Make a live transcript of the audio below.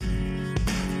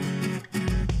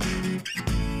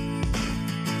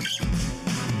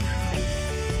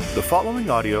The following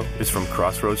audio is from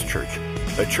Crossroads Church,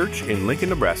 a church in Lincoln,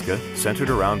 Nebraska, centered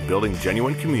around building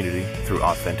genuine community through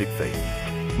authentic faith.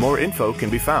 More info can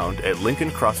be found at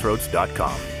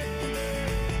lincolncrossroads.com.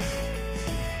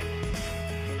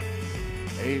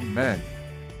 Amen.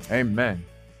 Amen.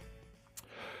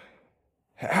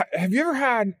 Have you ever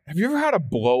had a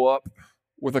blow up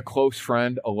with a close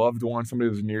friend, a loved one, somebody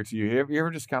who's near to you? You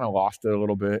ever just kind of lost it a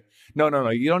little bit? No.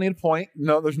 You don't need to point.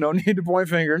 No, there's no need to point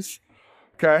fingers.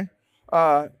 Okay.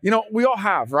 We all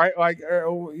have, right? Like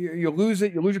you lose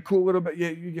it, you lose your cool a little bit,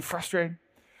 you get frustrated.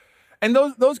 And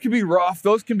those can be rough,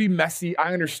 those can be messy.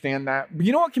 I understand that. But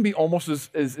you know what can be almost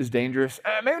as dangerous?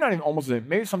 Maybe not even almost,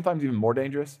 maybe sometimes even more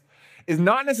dangerous, is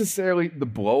not necessarily the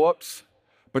blow-ups,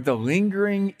 but the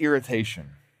lingering irritation.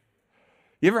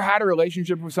 You ever had a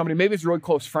relationship with somebody? Maybe it's a really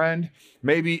close friend.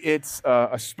 Maybe it's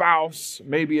a spouse.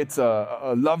 Maybe it's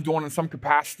a loved one in some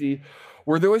capacity,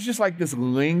 where there was just like this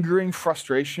lingering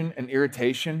frustration and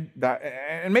irritation that,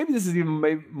 and maybe this is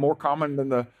even more common than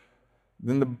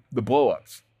the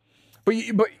blow-ups. But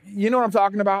you know what I'm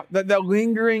talking about? That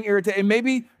lingering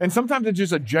irritation. And sometimes it's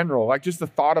just a general, like just the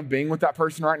thought of being with that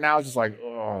person right now is just like,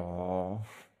 oh.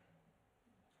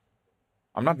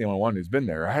 I'm not the only one who's been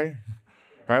there, right?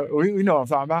 Right? We know what I'm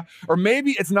talking about. Or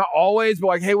maybe it's not always, but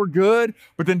like, hey, we're good,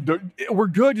 but then we're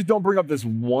good, just don't bring up this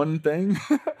one thing.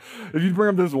 If you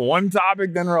bring up this one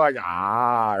topic, then we're like,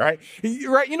 right?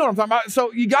 Right? You know what I'm talking about?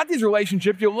 So you got these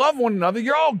relationships, you love one another,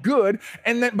 you're all good,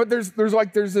 and then but there's this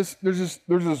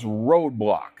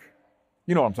roadblock.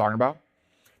 You know what I'm talking about?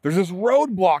 There's this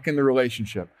roadblock in the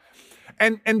relationship.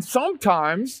 And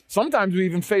sometimes we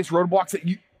even face roadblocks that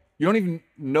you don't even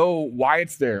know why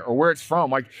it's there or where it's from.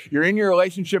 Like you're in your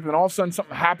relationship and all of a sudden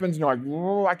something happens and you're like,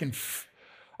 whoa, I can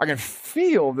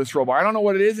feel this roadblock. I don't know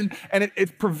what it is. And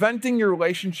it's preventing your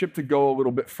relationship to go a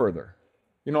little bit further.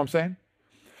 You know what I'm saying?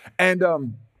 And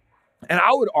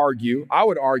I would argue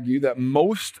that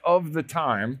most of the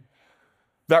time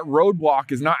that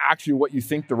roadblock is not actually what you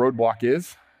think the roadblock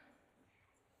is.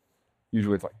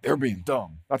 Usually it's like, they're being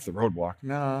dumb. That's the roadblock.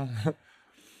 No.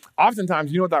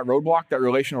 Oftentimes, you know what that roadblock, that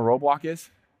relational roadblock is?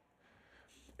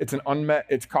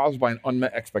 It's caused by an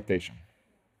unmet expectation.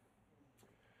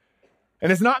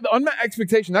 And it's not the unmet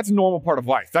expectation, that's a normal part of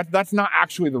life. That's not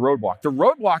actually the roadblock. The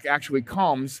roadblock actually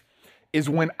is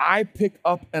when I pick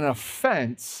up an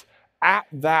offense at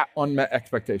that unmet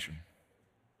expectation.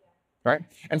 Right?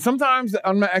 And sometimes the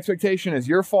unmet expectation is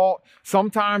your fault.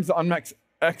 Sometimes the unmet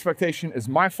expectation is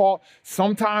my fault.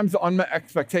 Sometimes the unmet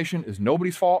expectation is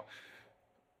nobody's fault.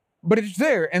 But it's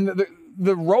there, and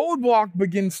the roadblock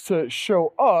begins to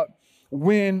show up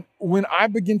when I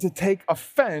begin to take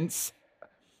offense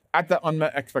at that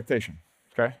unmet expectation,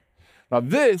 okay? Now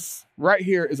this right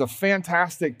here is a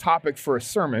fantastic topic for a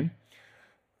sermon,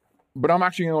 but I'm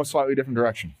actually going to go a slightly different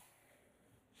direction.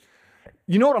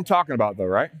 You know what I'm talking about though,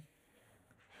 right?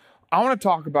 I want to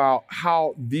talk about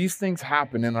how these things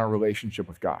happen in our relationship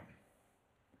with God.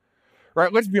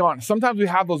 Right? Let's be honest. Sometimes we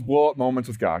have those blow-up moments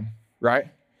with God, right?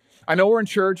 I know we're in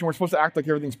church and we're supposed to act like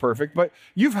everything's perfect, but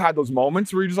you've had those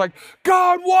moments where you're just like,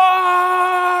 God,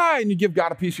 why? And you give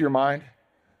God a piece of your mind.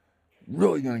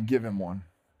 Really going to give him one.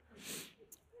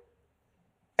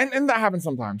 And that happens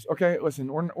sometimes, okay?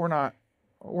 Listen, we're not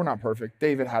perfect.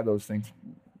 David had those things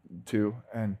too.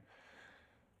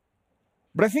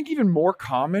 But I think even more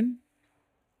common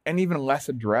and even less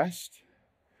addressed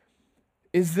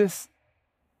is this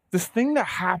thing that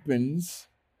happens.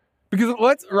 Because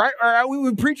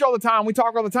we preach all the time, we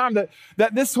talk all the time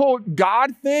that this whole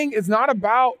God thing is not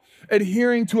about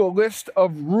adhering to a list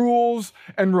of rules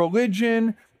and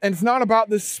religion, and it's not about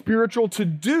this spiritual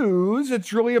to-dos,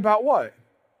 it's really about what?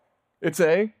 It's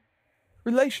a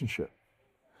relationship.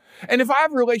 And if I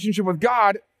have a relationship with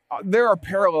God, there are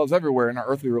parallels everywhere in our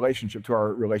earthly relationship to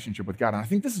our relationship with God, and I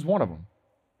think this is one of them.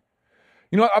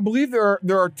 You know, I believe there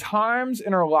are times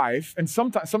in our life, and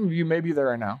sometimes some of you may be there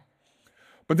right now,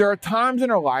 but there are times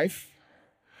in our life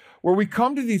where we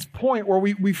come to this point where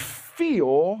we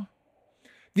feel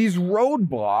these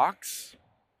roadblocks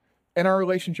in our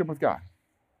relationship with God.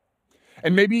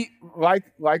 And maybe like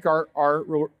our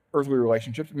earthly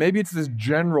relationships, maybe it's this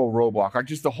general roadblock, like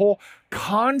just the whole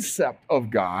concept of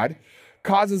God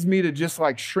causes me to just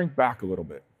like shrink back a little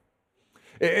bit.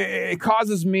 It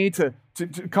causes me to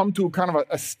come to kind of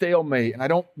a stalemate, and I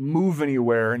don't move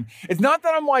anywhere. And it's not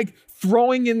that I'm like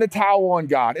throwing in the towel on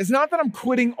God. It's not that I'm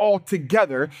quitting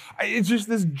altogether. It's just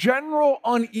this general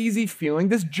uneasy feeling,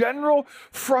 this general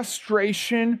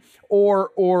frustration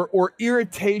or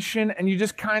irritation, and you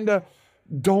just kind of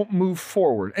don't move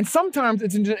forward. And sometimes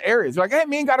it's in areas like, hey,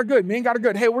 me and God are good. Me and God are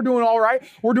good. Hey, we're doing all right.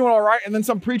 We're doing all right. And then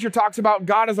some preacher talks about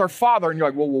God as our Father, and you're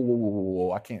like,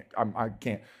 whoa. I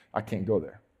can't go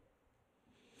there.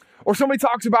 Or somebody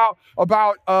talks about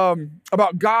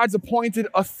God's appointed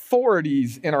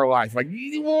authorities in our life. Like,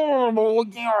 we're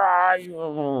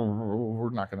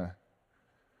not gonna.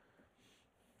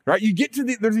 Right? You get to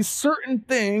there's these certain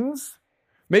things.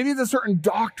 Maybe it's a certain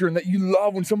doctrine that you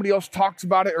love when somebody else talks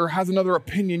about it or has another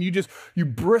opinion. You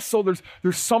bristle. There's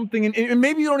something, and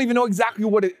maybe you don't even know exactly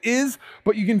what it is,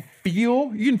 but you can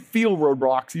feel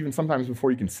roadblocks even sometimes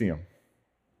before you can see them.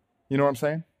 You know what I'm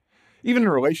saying? Even in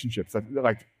relationships,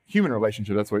 like human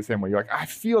relationships, that's what it's saying. Where you're like, I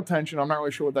feel tension. I'm not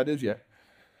really sure what that is yet.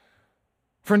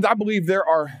 Friends, I believe there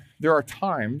are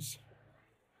times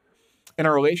in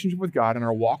our relationship with God, in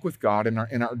our walk with God, in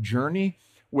our journey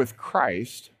with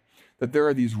Christ, that there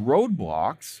are these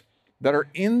roadblocks that are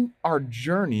in our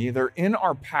journey, they're in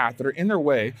our path, that are in their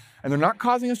way, and they're not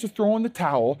causing us to throw in the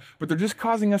towel, but they're just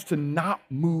causing us to not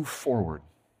move forward.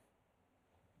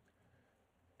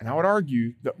 And I would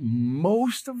argue that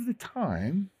most of the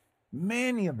time,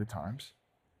 many of the times,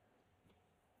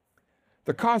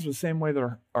 they're caused the same way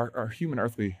that our human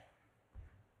earthly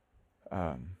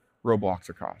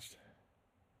roadblocks are caused.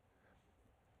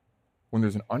 When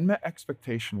there's an unmet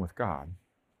expectation with God,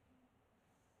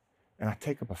 and I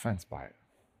take up offense by it.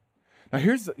 Now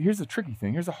here's the tricky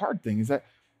thing, here's the hard thing, is that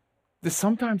this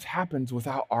sometimes happens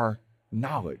without our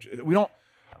knowledge. We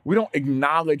don't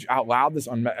acknowledge out loud this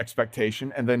unmet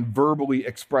expectation and then verbally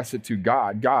express it to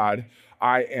God. God,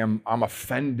 I'm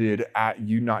offended at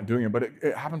you not doing it. But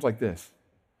it happens like this.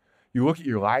 You look at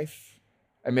your life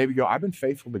and maybe go, I've been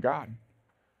faithful to God.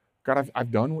 God, I've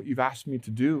done what you've asked me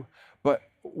to do, but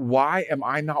why am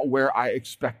I not where I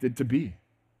expected to be?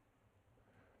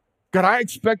 God, I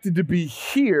expected to be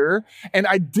here, and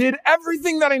I did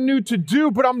everything that I knew to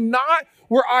do, but I'm not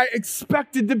where I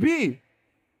expected to be.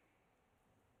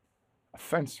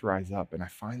 Offense rise up, and I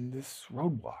find this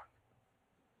roadblock.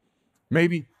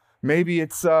 Maybe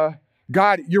it's,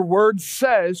 God, your word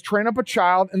says, train up a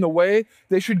child in the way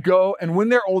they should go, and when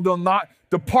they're old, they'll not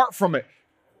depart from it.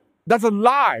 That's a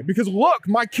lie, because look,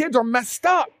 my kids are messed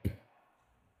up.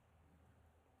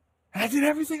 And I did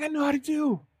everything I knew how to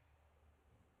do.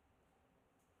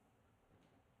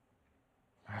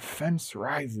 My offense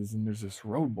rises and there's this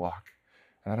roadblock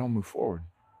and I don't move forward.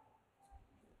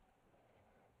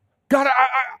 God,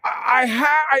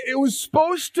 it was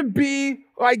supposed to be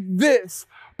like this,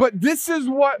 but this is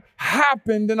what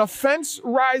happened, and offense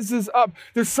rises up.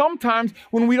 There's sometimes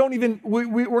when we're not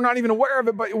even aware of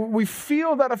it, but we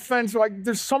feel that offense, like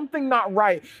there's something not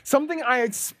right. Something I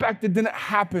expected didn't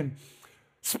happen.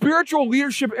 Spiritual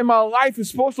leadership in my life is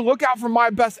supposed to look out for my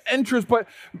best interest, but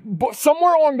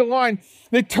somewhere along the line,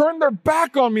 they turn their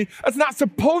back on me. That's not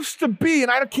supposed to be,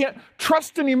 and I can't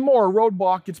trust anymore. A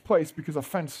roadblock gets placed because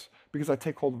I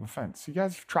take hold of offense. You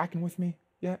guys tracking with me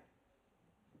yet?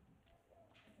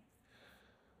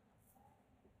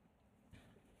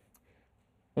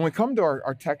 When we come to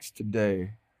our text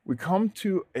today, we come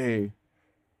to a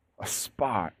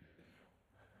spot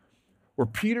where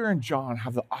Peter and John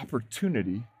have the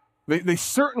opportunity, they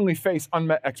certainly face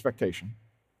unmet expectation,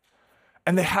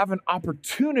 and they have an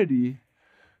opportunity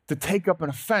to take up an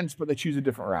offense, but they choose a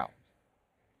different route.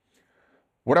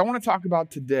 What I want to talk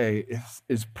about today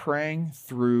is praying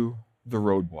through the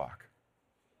roadblock.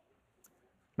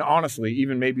 Now, honestly,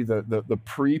 even maybe the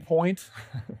pre-point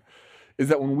is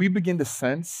that when we begin to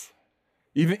sense,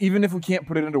 even if we can't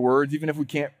put it into words, even if we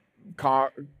can't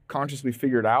consciously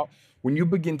figure it out, when you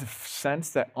begin to sense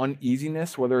that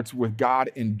uneasiness, whether it's with God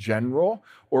in general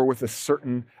or with a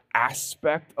certain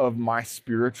aspect of my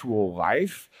spiritual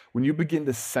life, when you begin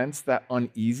to sense that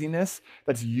uneasiness,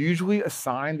 that's usually a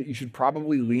sign that you should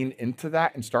probably lean into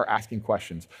that and start asking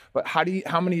questions. But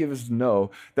how many of us know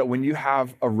that when you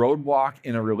have a roadblock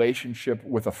in a relationship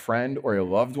with a friend or a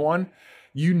loved one,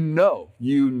 we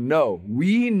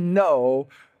know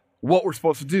what we're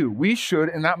supposed to do. We should,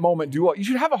 in that moment, do what? You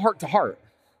should have a heart-to-heart,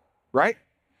 right?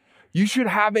 You should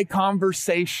have a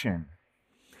conversation.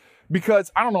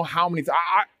 Because I don't know how many,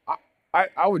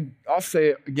 I'll say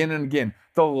it again and again,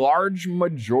 the large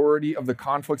majority of the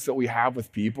conflicts that we have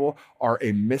with people are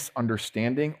a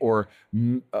misunderstanding or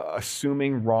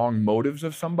assuming wrong motives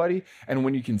of somebody. And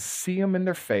when you can see them in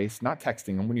their face, not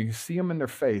texting them, when you can see them in their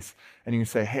face and you can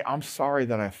say, hey, I'm sorry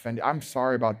that I offended, I'm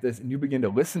sorry about this, and you begin to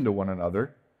listen to one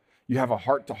another, you have a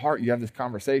heart-to-heart, you have this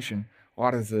conversation, a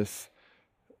lot of this,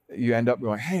 you end up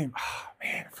going, hey,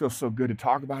 man, it feels so good to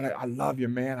talk about it. I love you,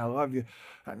 man. I love you.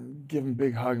 I give him a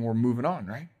big hug and we're moving on,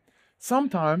 right?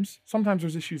 Sometimes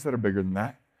there's issues that are bigger than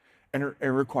that. And it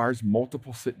requires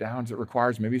multiple sit downs. It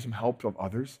requires maybe some help of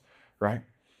others, right?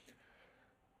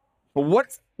 But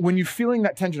when you're feeling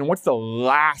that tension, what's the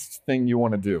last thing you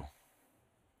want to do?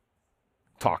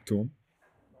 Talk to them.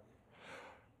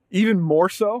 Even more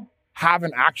so, have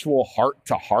an actual heart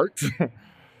to heart.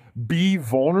 Be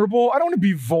vulnerable. I don't want to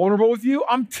be vulnerable with you.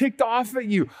 I'm ticked off at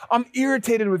you. I'm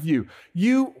irritated with you.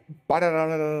 You,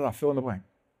 fill in the blank.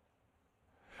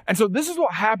 And so this is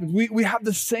what happens. We have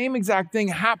the same exact thing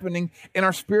happening in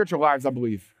our spiritual lives, I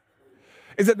believe.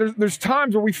 Is that there's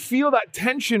times where we feel that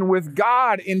tension with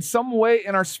God in some way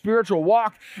in our spiritual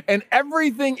walk, and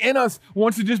everything in us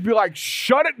wants to just be like,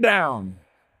 shut it down.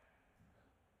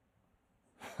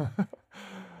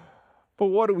 But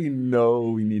what do we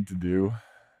know we need to do?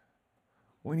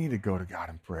 We need to go to God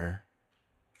in prayer.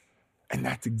 And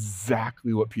that's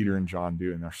exactly what Peter and John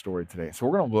do in our story today. So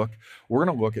we're going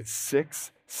to look at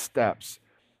 6 steps.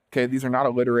 Okay, these are not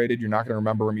alliterated. You're not going to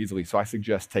remember them easily. So I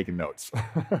suggest taking notes.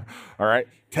 All right,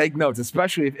 take notes,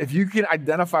 especially if you can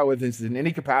identify with this in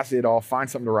any capacity at all, find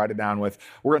something to write it down with.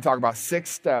 We're going to talk about 6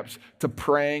 steps to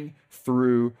praying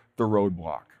through the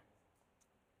roadblock.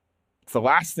 It's the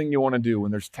last thing you want to do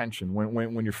when there's tension,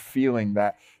 when you're feeling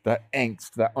that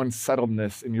angst, that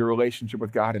unsettledness in your relationship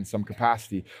with God in some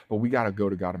capacity. But we got to go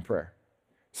to God in prayer.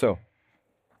 So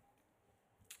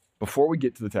before we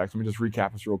get to the text, let me just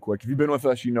recap this real quick. If you've been with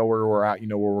us, you know where we're at, you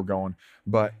know where we're going.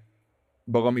 But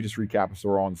let me just recap it so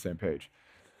we're all on the same page.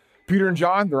 Peter and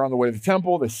John, they're on the way to the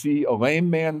temple. They see a lame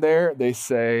man there. They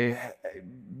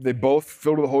both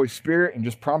filled with the Holy Spirit and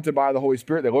just prompted by the Holy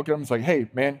Spirit. They look at him. It's like, hey,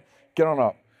 man, get on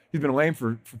up. He's been lame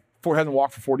hasn't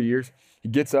walked for 40 years. He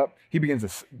gets up, he begins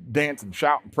to dance and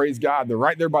shout and praise God. They're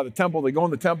right there by the temple. They go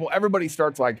in the temple. Everybody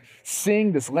starts like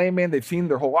seeing this lame man they've seen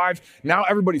their whole lives. Now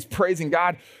everybody's praising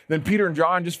God. Then Peter and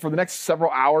John, just for the next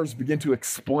several hours, begin to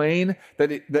explain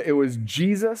that it was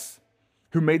Jesus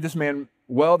who made this man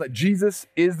well, that Jesus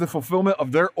is the fulfillment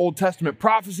of their Old Testament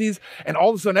prophecies. And all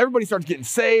of a sudden, everybody starts getting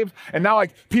saved. And now,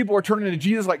 like, people are turning to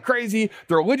Jesus like crazy.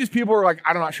 The religious people are like,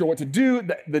 I'm not sure what to do.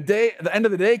 The end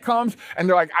of the day comes, and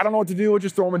they're like, I don't know what to do. We'll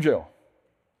just throw them in jail.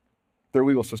 Their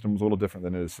legal system is a little different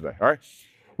than it is today, all right?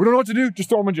 We don't know what to do. Just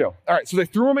throw them in jail. All right, so they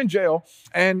threw him in jail.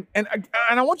 And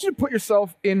I want you to put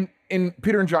yourself in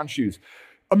Peter and John's shoes.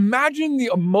 Imagine the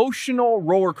emotional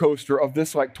roller coaster of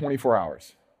this, like, 24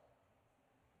 hours.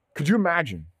 Could you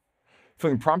imagine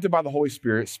feeling prompted by the Holy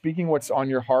Spirit, speaking what's on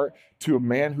your heart to a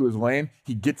man who is lame?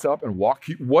 He gets up and walks.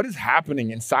 What is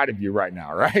happening inside of you right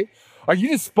now, right? Like, you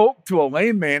just spoke to a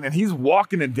lame man and he's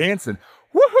walking and dancing.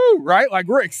 Woohoo, right? Like,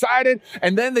 we're excited.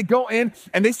 And then they go in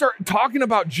and they start talking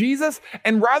about Jesus.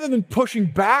 And rather than pushing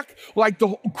back, like,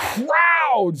 the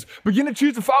crowds begin to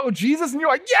choose to follow Jesus. And you're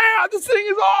like, yeah, this thing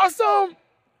is awesome.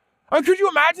 I mean, could you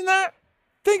imagine that?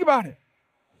 Think about it.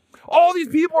 All these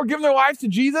people are giving their lives to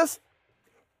Jesus.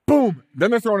 Boom.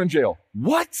 Then they're thrown in jail.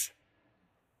 What?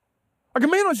 Like, a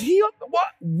man was healed?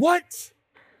 What?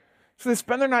 So they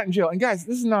spend their night in jail. And guys,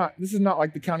 this is not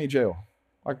like the county jail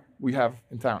like we have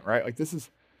in town, right? Like, this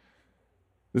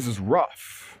is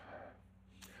rough.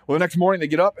 Well, the next morning they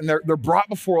get up and they're brought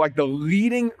before like the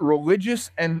leading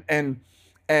religious and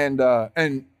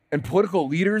political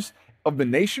leaders of the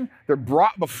nation. They're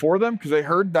brought before them because they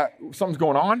heard that something's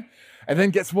going on. And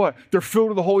then guess what? They're filled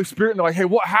with the Holy Spirit and they're like, hey,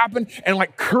 what happened? And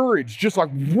like courage just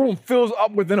like boom, fills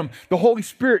up within them. The Holy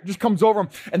Spirit just comes over them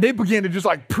and they begin to just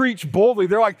like preach boldly.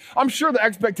 They're like, I'm sure the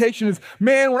expectation is,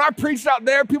 man, when I preached out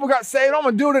there, people got saved. I'm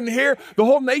going to do it in here. The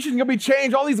whole nation's going to be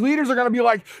changed. All these leaders are going to be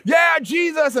like, yeah,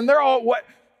 Jesus. And they're all, what?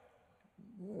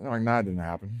 They're like, nah, it didn't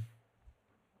happen.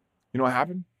 You know what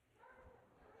happened?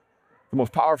 The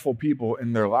most powerful people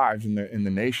in their lives, in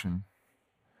the nation,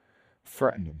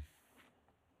 threatened them.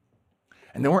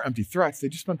 And they weren't empty threats. They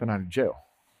just spent the night in jail.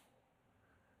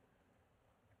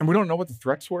 And we don't know what the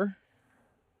threats were.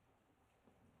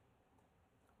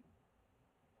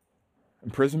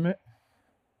 Imprisonment,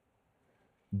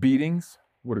 beatings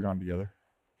would have gone together.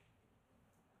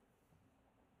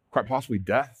 Quite possibly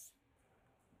death.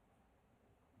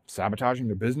 Sabotaging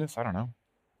their business, I don't know.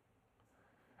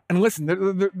 And listen,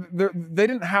 they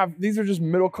didn't have, these are just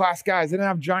middle-class guys. They didn't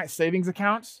have giant savings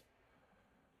accounts.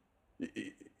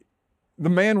 The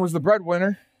man was the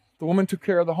breadwinner. The woman took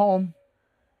care of the home.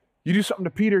 You do something to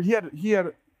Peter, he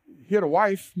had a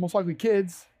wife, most likely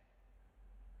kids.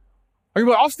 Like,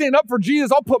 I'll stand up for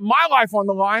Jesus. I'll put my life on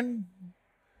the line.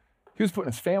 He was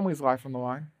putting his family's life on the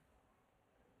line.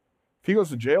 If he goes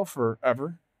to jail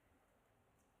forever,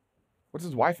 what's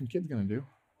his wife and kids going to do?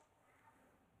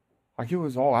 Like, it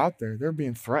was all out there. They're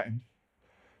being threatened.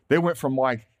 They went from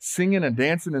like singing and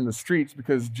dancing in the streets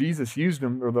because Jesus used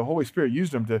them, or the Holy Spirit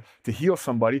used them to heal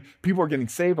somebody. People are getting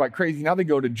saved like crazy. Now they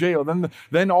go to jail.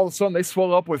 Then all of a sudden they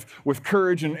swell up with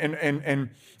courage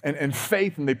and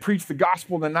faith, and they preach the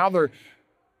gospel. And now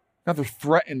they're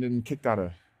threatened and kicked out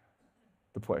of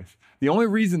the place. The only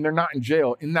reason they're not in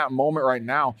jail in that moment right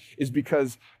now is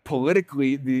because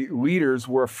politically the leaders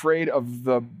were afraid of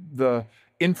the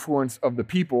influence of the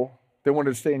people. They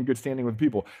wanted to stay in good standing with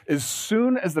people. As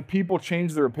soon as the people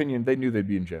changed their opinion, they knew they'd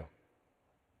be in jail.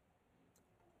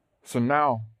 So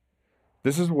now,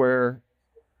 this is where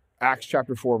Acts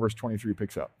chapter 4, verse 23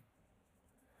 picks up.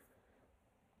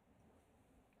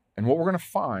 And what we're going to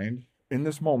find in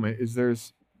this moment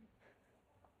is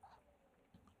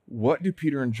what do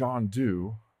Peter and John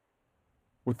do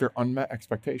with their unmet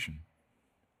expectation?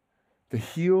 They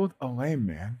healed a lame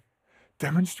man,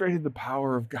 demonstrated the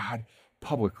power of God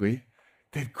publicly.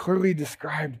 They'd clearly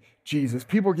described Jesus.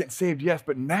 People are getting saved, yes,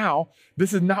 but now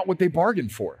this is not what they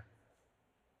bargained for.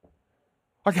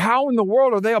 Like, how in the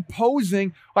world are they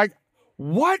opposing? Like,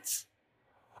 what?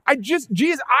 I just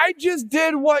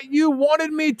did what you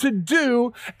wanted me to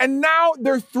do, and now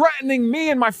they're threatening me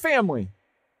and my family.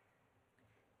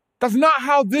 That's not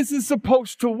how this is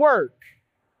supposed to work.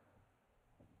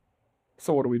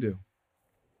 So what do?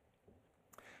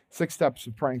 6 steps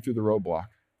of praying through the roadblock.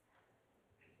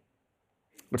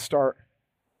 Let's start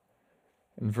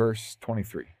in verse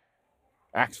 23.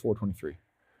 Acts 4:23. It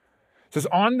says,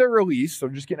 on their release, so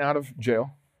just getting out of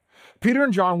jail, Peter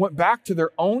and John went back to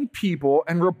their own people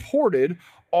and reported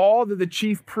all that the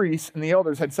chief priests and the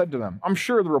elders had said to them. I'm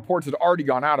sure the reports had already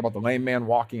gone out about the lame man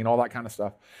walking and all that kind of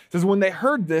stuff. It says, when they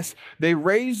heard this, they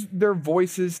raised their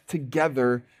voices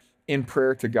together in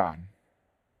prayer to God.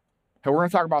 And we're going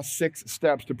to talk about 6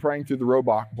 steps to praying through the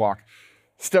roadblock.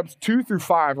 Steps 2 through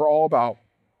 5 are all about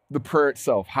the prayer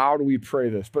itself. How do we pray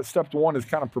this? But step 1 is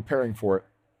kind of preparing for it.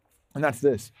 And that's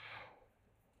this.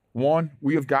 1,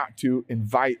 we have got to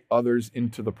invite others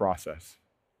into the process.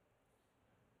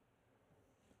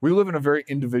 We live in a very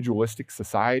individualistic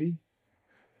society.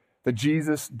 That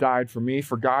Jesus died for me,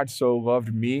 for God so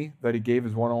loved me that he gave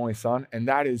his one and only son. And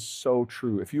that is so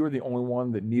true. If you were the only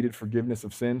one that needed forgiveness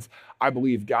of sins, I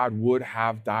believe God would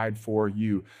have died for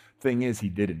you. Thing is, he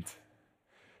didn't.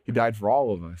 He died for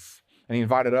all of us. And he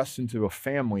invited us into a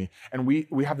family. And we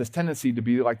have this tendency to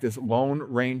be like this Lone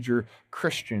Ranger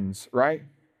Christians, right?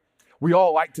 We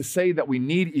all like to say that we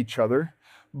need each other,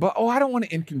 but I don't want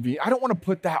to inconvenience. I don't want to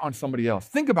put that on somebody else.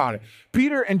 Think about it.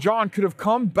 Peter and John could have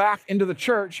come back into the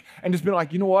church and just been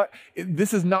like, you know what?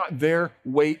 This is not their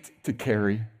weight to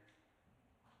carry.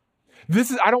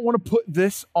 I don't want to put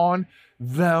this on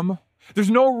them.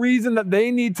 There's no reason that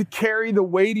they need to carry the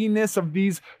weightiness of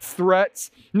these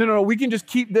threats. No, we can just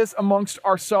keep this amongst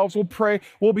ourselves. We'll pray.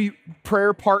 We'll be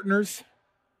prayer partners.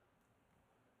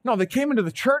 No, they came into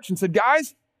the church and said,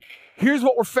 guys, here's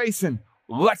what we're facing.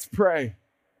 Let's pray.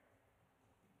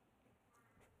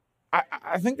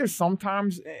 I think there's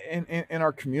sometimes in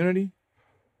our community,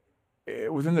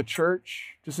 within the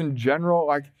church, just in general,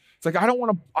 like it's like I don't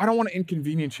want to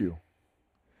inconvenience you.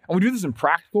 And we do this in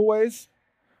practical ways.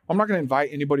 I'm not going to invite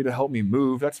anybody to help me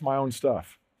move. That's my own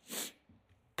stuff.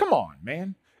 Come on,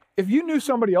 man. If you knew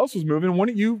somebody else was moving,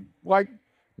 wouldn't you not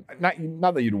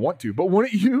that you'd want to, but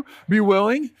wouldn't you be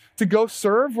willing to go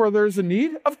serve where there's a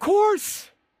need? Of course.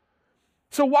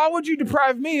 So why would you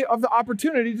deprive me of the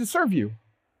opportunity to serve you?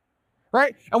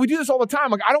 Right? And we do this all the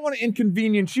time. Like, I don't want to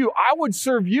inconvenience you. I would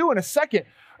serve you in a second.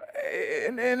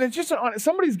 And it's just,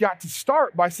 somebody's got to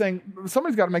start by saying,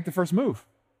 somebody's got to make the first move.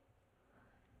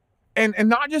 And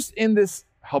not just in this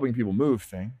helping people move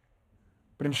thing,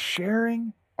 but in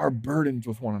sharing our burdens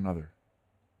with one another.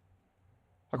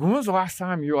 Like, when was the last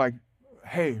time you're like,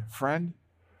 hey, friend,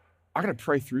 I got to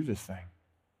pray through this thing.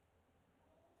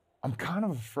 I'm kind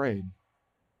of afraid.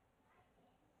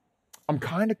 I'm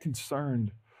kind of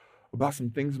concerned about some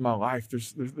things in my life.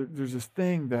 There's this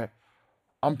thing that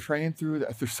I'm praying through, that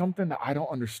if there's something that I don't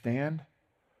understand,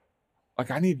 like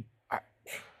I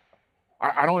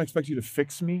don't expect you to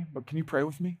fix me, but can you pray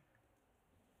with me?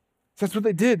 So that's what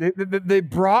they did. They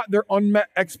brought their unmet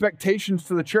expectations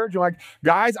to the church. You're like,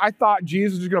 guys, I thought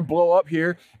Jesus was going to blow up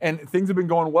here and things have been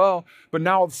going well, but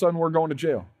now all of a sudden we're going to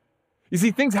jail. You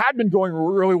see, things had been going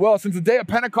really well. Since the day of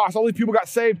Pentecost, all these people got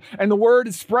saved and the word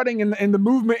is spreading and the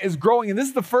movement is growing. And this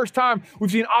is the first time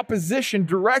we've seen opposition,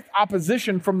 direct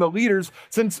opposition from the leaders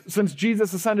since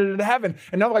Jesus ascended into heaven.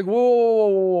 And now they're like,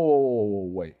 whoa,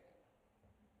 wait.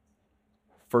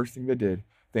 First thing they did,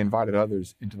 they invited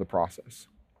others into the process.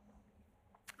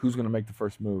 Who's going to make the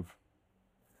first move?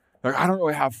 Like, I don't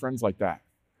really have friends like that.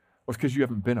 Well, it's because you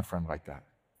haven't been a friend like that.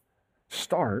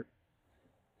 Start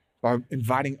by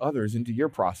inviting others into your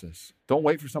process. Don't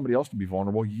wait for somebody else to be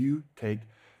vulnerable. You take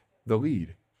the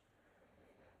lead.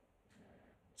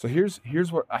 So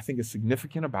here's what I think is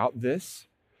significant about this.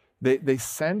 They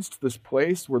sensed this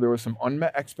place where there was some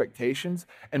unmet expectations,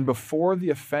 and before the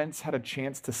offense had a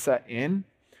chance to set in,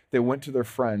 they went to their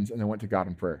friends and they went to God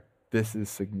in prayer. This is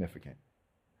significant.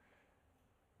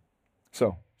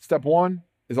 So, step 1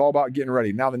 is all about getting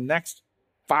ready. Now, the next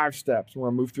 5 steps, we're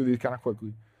going to move through these kind of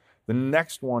quickly. The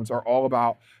next ones are all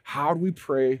about how do we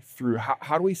pray through,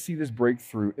 how do we see this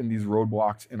breakthrough in these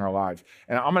roadblocks in our lives?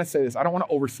 And I'm going to say this, I don't want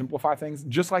to oversimplify things.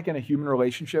 Just like in a human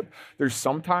relationship, there's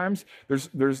sometimes, there's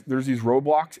these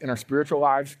roadblocks in our spiritual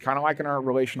lives, kind of like in our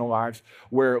relational lives,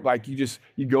 where like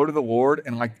you go to the Lord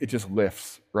and like it just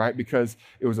lifts, right? Because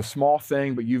it was a small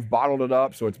thing, but you've bottled it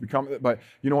up, so it's become, but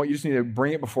you know what, you just need to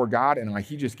bring it before God, and like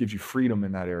he just gives you freedom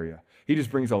in that area. He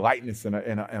just brings a lightness and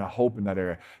a hope in that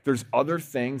area. There's other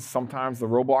things. Sometimes the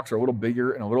roadblocks are a little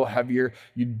bigger and a little heavier.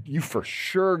 You for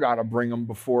sure got to bring them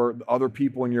before the other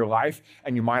people in your life,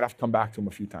 and you might have to come back to them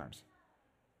a few times.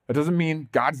 That doesn't mean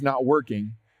God's not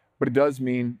working, but it does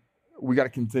mean we got to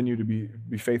continue to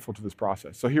be faithful to this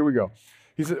process. So here we go.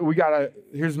 He said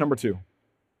here's number 2.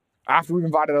 After we've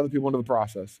invited other people into the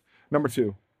process, number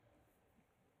 2,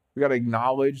 we got to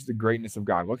acknowledge the greatness of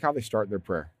God. Look how they start their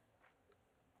prayer.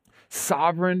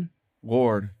 Sovereign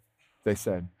Lord, they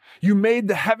said, you made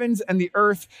the heavens and the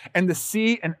earth and the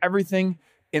sea and everything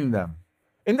in them.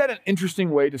 Isn't that an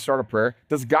interesting way to start a prayer?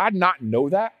 Does God not know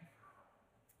that?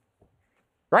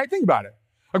 Right? Think about it.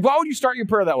 Like, why would you start your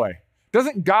prayer that way?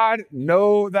 Doesn't God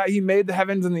know that he made the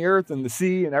heavens and the earth and the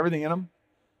sea and everything in them?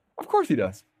 Of course he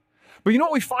does. But you know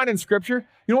what we find in Scripture?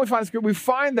 We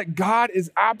find that God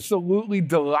is absolutely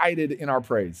delighted in our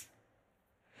praise.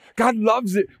 God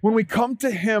loves it when we come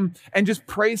to him and just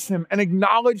praise him and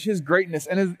acknowledge his greatness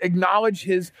and acknowledge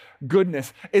his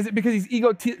goodness. Is it because he's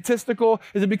egotistical?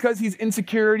 Is it because he's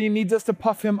insecure and he needs us to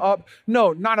puff him up?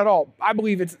 No, not at all. I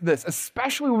believe it's this,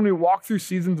 especially when we walk through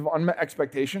seasons of unmet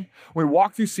expectation, when we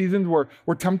walk through seasons where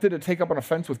we're tempted to take up an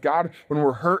offense with God, when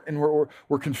we're hurt and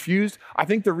we're confused. I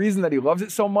think the reason that he loves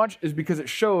it so much is because it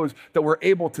shows that we're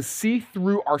able to see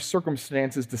through our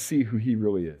circumstances to see who he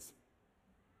really is.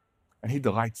 And he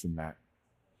delights in that.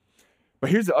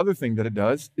 But here's the other thing that it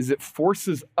does, is it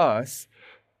forces us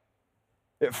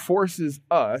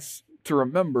to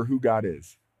remember who God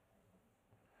is.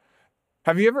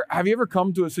 Have you ever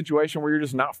come to a situation where you're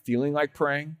just not feeling like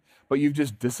praying, but you've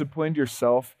just disciplined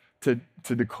yourself to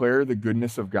declare the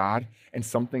goodness of God and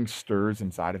something stirs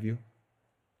inside of you?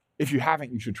 If you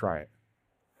haven't, you should try it.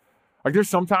 Like there's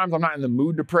sometimes I'm not in the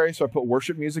mood to pray, so I put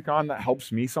worship music on. That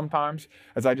helps me sometimes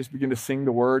as I just begin to sing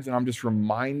the words and I'm just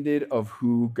reminded of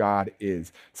who God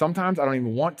is. Sometimes I don't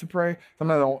even want to pray.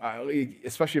 Sometimes I don't,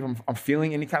 especially if I'm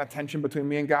feeling any kind of tension between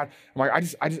me and God. I'm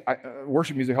like,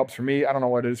 worship music helps for me. I don't know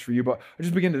what it is for you, but I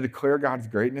just begin to declare God's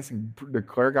greatness and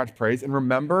declare God's praise and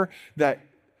remember that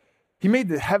he made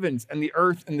the heavens and the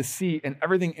earth and the sea and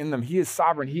everything in them. He is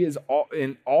sovereign. He is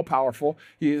all powerful.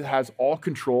 He has all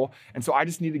control. And so I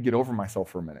just need to get over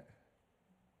myself for a minute.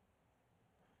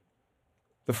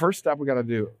 The first step we got to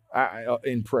do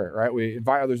in prayer, right? We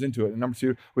invite others into it. And number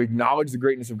 2, we acknowledge the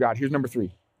greatness of God. Here's number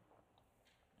 3.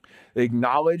 They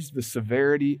acknowledge the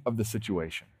severity of the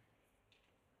situation.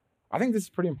 I think this is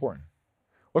pretty important.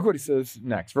 Look what he says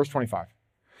next, verse 25.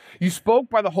 You spoke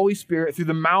by the Holy Spirit through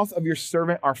the mouth of your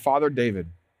servant, our father David.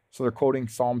 So they're quoting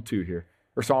Psalm 2 here,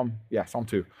 or Psalm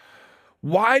 2.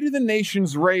 Why do the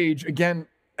nations rage again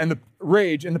and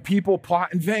the people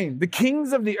plot in vain? The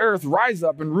kings of the earth rise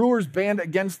up and rulers band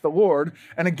against the Lord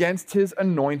and against his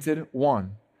anointed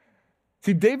one.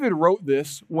 See, David wrote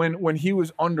this when he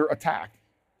was under attack.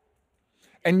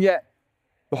 And yet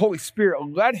the Holy Spirit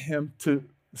led him to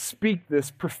speak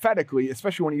this prophetically,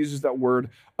 especially when he uses that word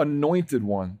anointed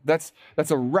one. That's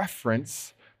a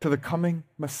reference to the coming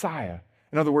Messiah.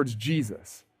 In other words,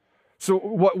 Jesus. So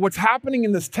what's happening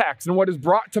in this text and what is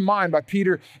brought to mind by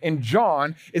Peter and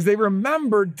John is they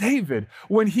remember David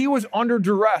when he was under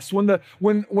duress,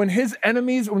 when his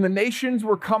enemies, when the nations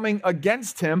were coming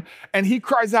against him, and he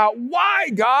cries out, "Why,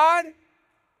 God?"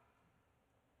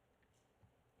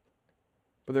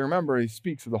 But they remember he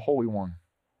speaks of the Holy One,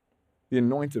 the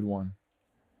Anointed One.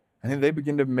 And then they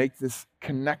begin to make this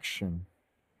connection.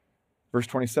 Verse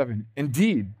 27,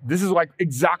 indeed, this is like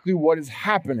exactly what is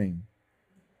happening.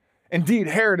 Indeed,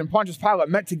 Herod and Pontius Pilate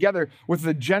met together with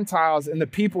the Gentiles and the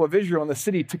people of Israel in the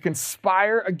city to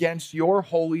conspire against your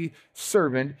holy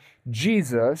servant,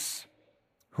 Jesus,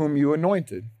 whom you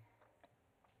anointed.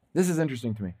 This is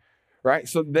interesting to me, right?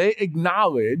 So they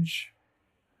acknowledge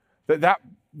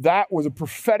that was a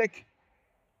prophetic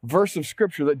verse of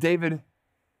scripture that David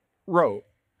wrote,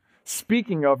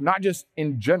 speaking of not just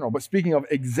in general, but speaking of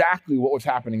exactly what was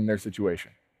happening in their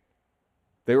situation.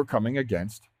 They were coming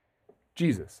against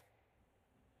Jesus.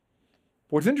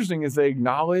 What's interesting is they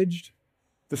acknowledged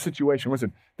the situation.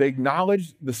 Listen, they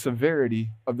acknowledged the severity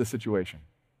of the situation.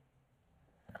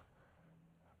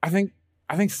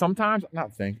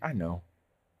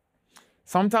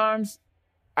 Sometimes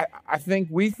I think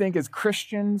we think as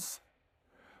Christians,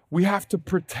 we have to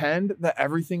pretend that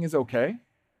everything is okay.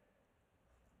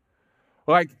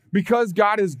 Like, because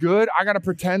God is good, I got to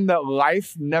pretend that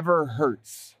life never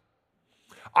hurts.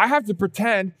 I have to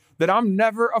pretend that I'm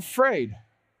never afraid.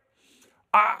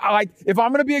 If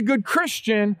I'm going to be a good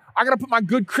Christian, I got to put my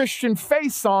good Christian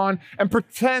face on and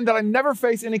pretend that I never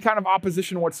face any kind of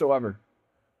opposition whatsoever.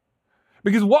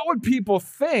 Because what would people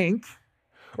think,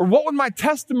 or what would my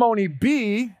testimony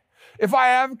be if I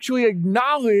actually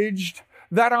acknowledged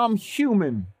that I'm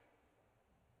human?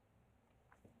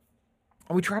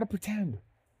 And we try to pretend.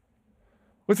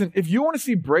 Listen, if you want to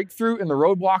see breakthrough in the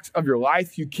roadblocks of your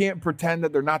life, you can't pretend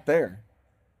that they're not there.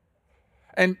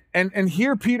 And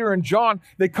here Peter and John,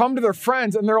 they come to their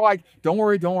friends and they're like, don't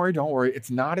worry. It's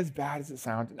not as bad as it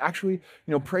sounds. And actually,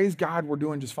 praise God, we're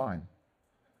doing just fine.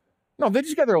 No, they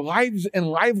just got their lives and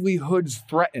livelihoods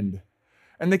threatened.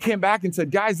 And they came back and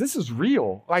said, guys, this is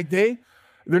real. Like they're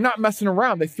not messing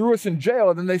around. They threw us in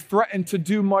jail and then they threatened to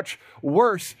do much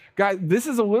worse. Guys, this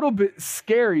is a little bit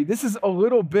scary. This is a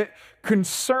little bit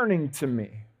concerning to me.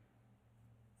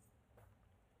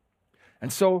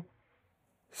 And so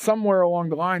somewhere along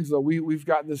the lines, though, we've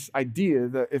got this idea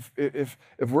that if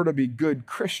we're to be good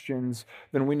Christians,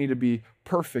 then we need to be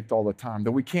perfect all the time.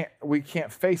 That we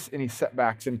can't face any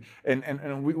setbacks and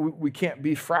we can't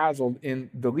be frazzled in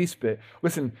the least bit.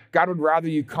 Listen, God would rather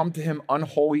you come to him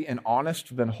unholy and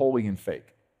honest than holy and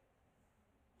fake.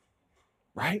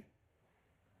 Right?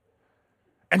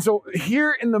 And so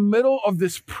here in the middle of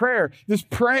this prayer, this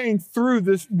praying through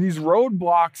these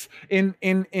roadblocks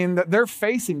that they're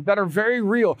facing that are very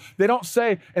real. They don't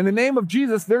say, in the name of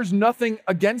Jesus, there's nothing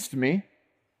against me.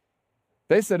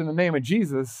 They said, in the name of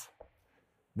Jesus,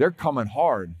 they're coming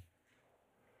hard.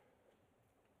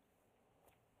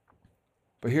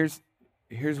 But here's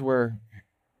where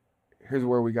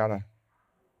we gotta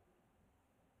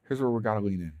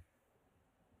lean in.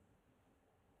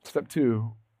 Step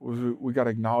 2. We got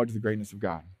to acknowledge the greatness of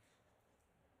God.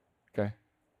 Okay?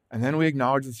 And then we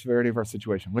acknowledge the severity of our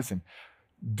situation. Listen,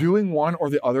 doing one or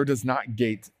the other does not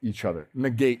negate each other,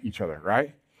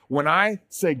 right? When I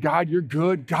say, God, you're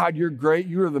good, God, you're great,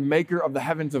 you are the maker of the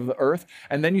heavens of the earth,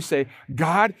 and then you say,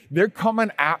 God, they're coming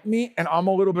at me and I'm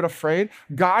a little bit afraid.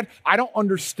 God, I don't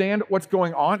understand what's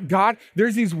going on. God,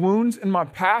 there's these wounds in my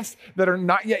past that are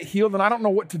not yet healed and I don't know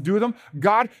what to do with them.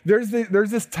 God, there's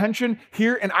this tension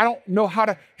here and I don't know how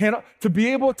to handle. To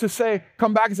be able to say,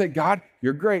 come back and say, God,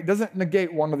 you're great, doesn't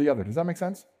negate one or the other. Does that make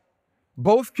sense?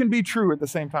 Both can be true at the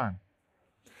same time.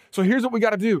 So here's what we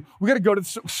got to do. We got to go to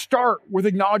start with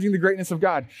acknowledging the greatness of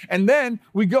God. And then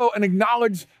we go and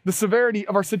acknowledge the severity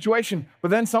of our situation.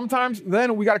 But then sometimes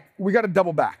we got to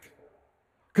double back.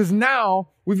 Because now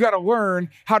we've got to learn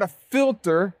how to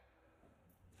filter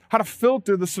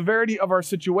the severity of our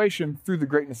situation through the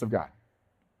greatness of God.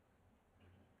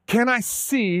 Can I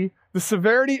see the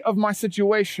severity of my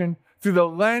situation through the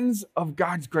lens of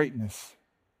God's greatness?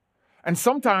 And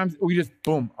sometimes we just,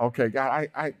 boom, okay, God,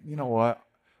 I you know what?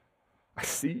 I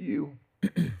see you.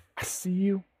 I see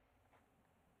you.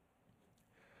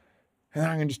 And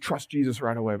I can just trust Jesus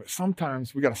right away. But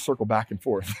sometimes we got to circle back and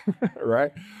forth,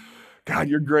 right? God,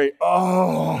 you're great.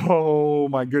 Oh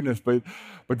my goodness. But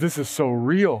this is so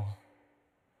real.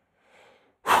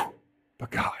 Whew.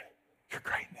 But God, your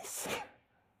greatness.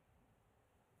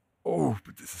 Oh,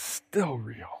 but this is still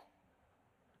real.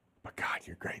 But God,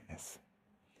 your greatness.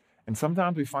 And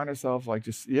sometimes we find ourselves like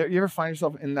you ever find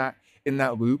yourself in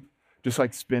that loop? Just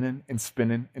like spinning and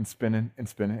spinning and spinning and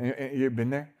spinning. You've been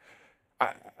there?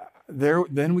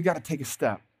 Then we got to take a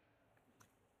step.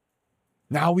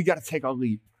 Now we got to take a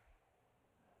leap.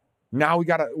 Now we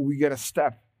got to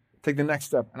step, take the next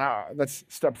step. And that's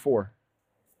step 4.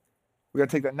 We got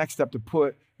to take that next step to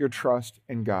put your trust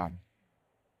in God.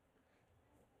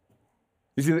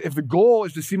 You see, if the goal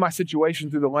is to see my situation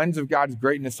through the lens of God's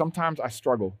greatness, sometimes I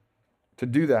struggle to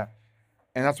do that.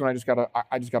 And that's when I just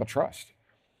gotta trust.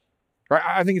 Right?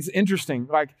 I think it's interesting.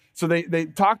 Like, so they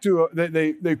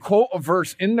quote a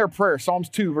verse in their prayer, Psalms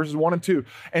 2, verses 1 and 2,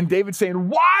 and David saying,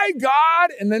 "Why,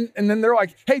 God?" And then they're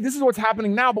like, "Hey, this is what's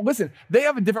happening now." But listen, they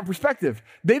have a different perspective.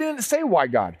 They didn't say, "Why,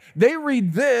 God?" They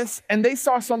read this and they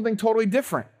saw something totally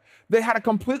different. They had a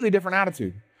completely different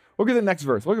attitude. Look at the next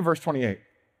verse. Look at verse 28.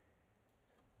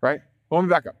 right? Well, let me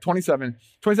back up. 27.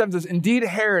 27 says, indeed,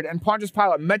 Herod and Pontius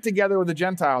Pilate met together with the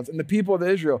Gentiles and the people of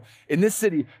Israel in this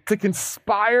city to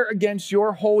conspire against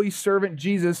your holy servant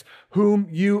Jesus, whom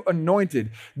you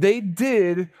anointed. They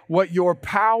did what your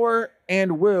power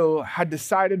and will had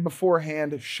decided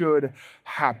beforehand should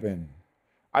happen.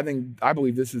 I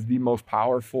believe this is the most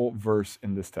powerful verse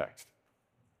in this text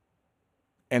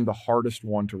and the hardest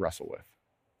one to wrestle with.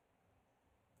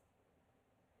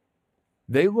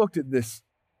 They looked at this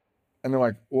and they're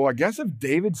like, well, I guess if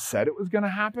David said it was going to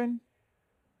happen,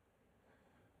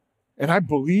 and I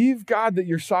believe, God, that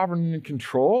you're sovereign and in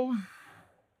control,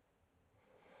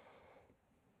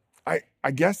 I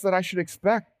guess that I should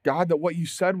expect, God, that what you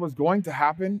said was going to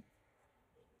happen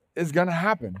is going to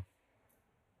happen.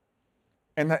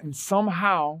 And that in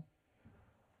somehow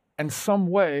and some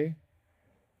way,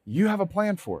 you have a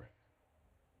plan for it.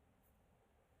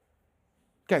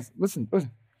 Guys, listen.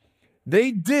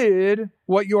 They did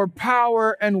what your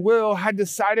power and will had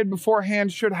decided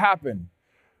beforehand should happen.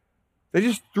 They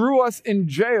just threw us in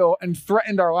jail and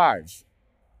threatened our lives.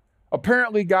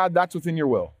 Apparently, God, that's within your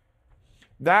will.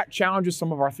 That challenges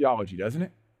some of our theology, doesn't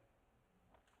it?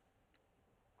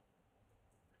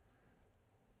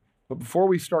 But before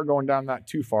we start going down that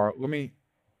too far, let me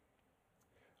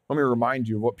remind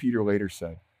you of what Peter later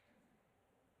said.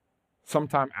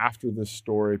 Sometime after this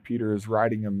story, Peter is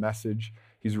writing a message.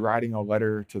 He's writing a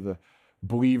letter to the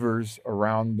believers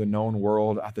around the known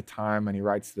world at the time, and he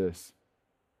writes this.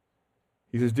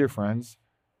 He says, dear friends,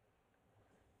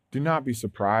 do not be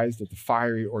surprised at the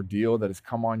fiery ordeal that has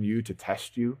come on you to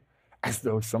test you, as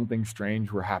though something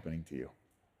strange were happening to you.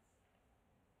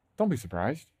 Don't be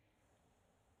surprised.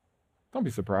 Don't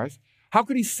be surprised. How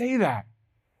could he say that?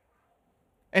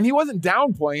 And he wasn't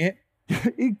downplaying it.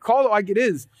 He called it like it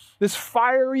is. This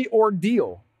fiery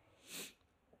ordeal.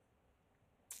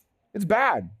 It's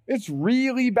bad. It's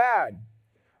really bad.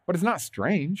 But it's not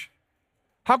strange.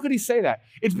 How could he say that?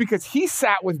 It's because he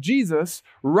sat with Jesus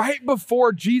right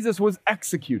before Jesus was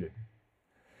executed.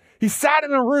 He sat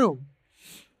in a room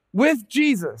with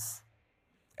Jesus.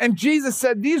 And Jesus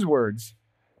said these words,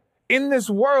 in this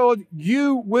world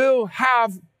you will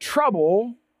have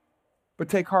trouble, but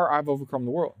take heart, I've overcome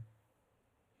the world.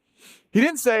 He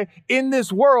didn't say, in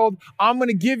this world, I'm going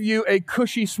to give you a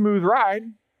cushy, smooth ride.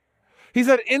 He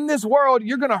said, in this world,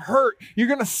 you're going to hurt. You're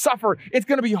going to suffer. It's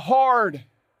going to be hard.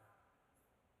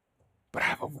 But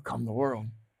I've overcome the world.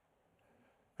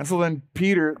 And so then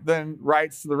Peter then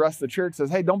writes to the rest of the church, says,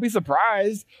 hey, don't be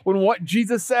surprised when what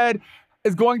Jesus said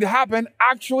is going to happen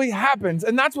actually happens.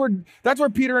 And that's where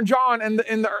Peter and John and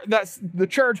the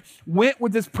church went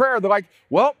with this prayer. They're like,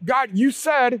 well, God, you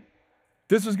said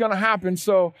this is going to happen.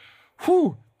 So,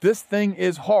 this thing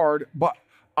is hard, but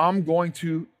I'm going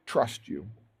to trust you.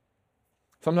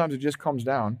 Sometimes it just comes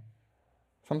down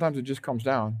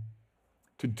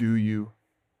to, do you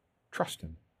trust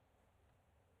him?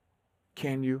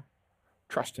 Can you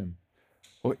trust him?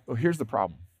 Well, here's the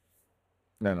problem.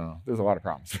 No. There's a lot of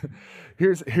problems.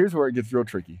 Here's where it gets real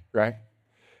tricky, right?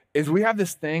 Is we have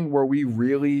this thing where we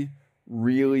really,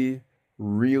 really,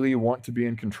 really want to be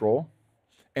in control,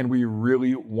 and we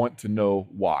really want to know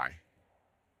why.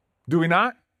 Do we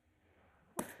not?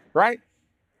 Right?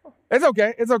 It's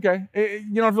okay.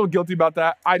 You don't feel guilty about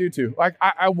that. I do too. Like,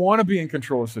 I want to be in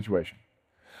control of the situation.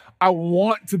 I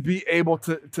want to be able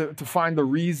to find the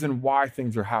reason why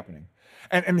things are happening.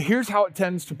 And here's how it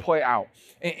tends to play out.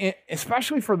 And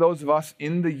especially for those of us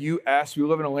in the U.S., we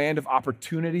live in a land of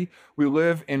opportunity. We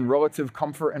live in relative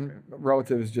comfort, and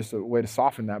relative is just a way to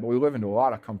soften that, but we live into a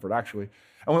lot of comfort, actually.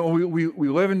 And we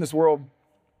live in this world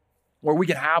where we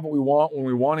can have what we want when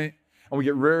we want it, and we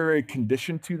get very, very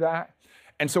conditioned to that.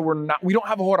 And so we don't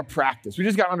have a lot of practice. We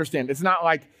just got to understand, it's not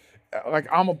like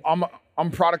I'm a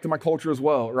product of my culture as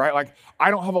well, right? Like, I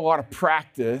don't have a lot of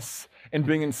practice in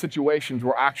being in situations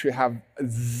where I actually have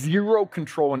zero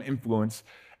control and influence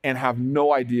and have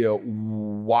no idea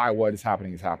why what is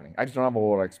happening is happening. I just don't have a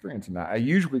lot of experience in that. I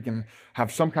usually can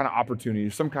have some kind of opportunity,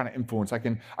 some kind of influence. I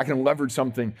can leverage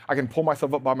something. I can pull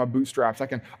myself up by my bootstraps.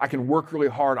 I can work really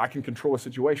hard. I can control a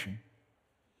situation.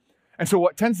 And so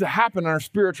what tends to happen in our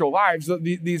spiritual lives,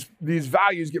 these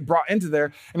values get brought into there,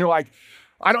 and you're like,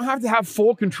 I don't have to have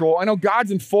full control. I know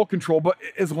God's in full control, but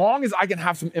as long as I can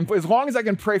have some info, as long as I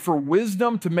can pray for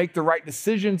wisdom to make the right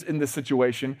decisions in this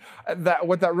situation,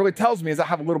 what that really tells me is I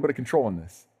have a little bit of control in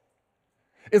this.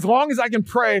 As long as I can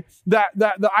pray that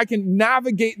I can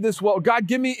navigate this well, God,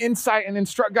 give me insight and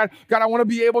instruct. God, I want to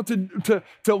be able to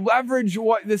leverage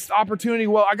this opportunity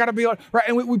well. I got to be able, right.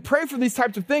 And we pray for these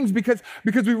types of things because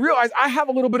we realize I have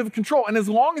a little bit of control. And as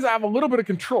long as I have a little bit of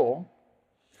control,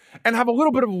 and have a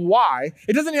little bit of why.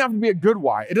 It doesn't even have to be a good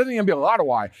why. It doesn't even be a lot of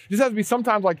why. It just has to be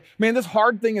sometimes like, man, this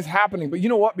hard thing is happening. But you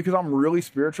know what? Because I'm really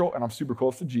spiritual and I'm super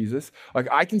close to Jesus, like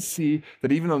I can see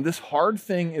that even though this hard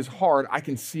thing is hard, I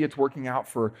can see it's working out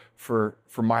for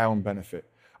my own benefit.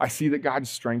 I see that God's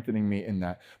strengthening me in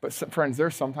that. But friends, there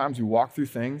are sometimes we walk through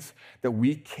things that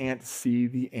we can't see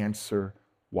the answer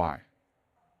why.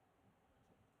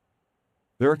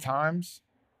 There are times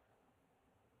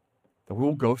that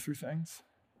we'll go through things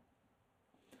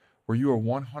where you are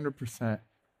 100%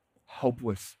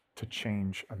 helpless to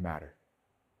change a matter.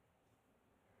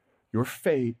 Your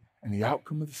fate and the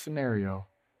outcome of the scenario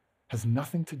has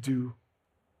nothing to do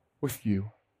with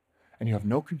you, and you have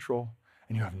no control,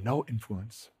 and you have no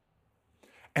influence.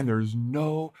 And there's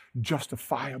no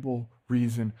justifiable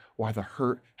reason why the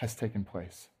hurt has taken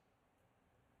place.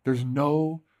 There's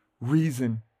no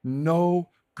reason, no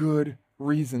good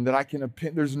reason that I can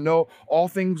all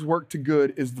things work to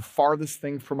good is the farthest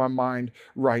thing from my mind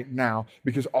right now,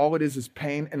 because all it is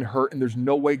pain and hurt, and there's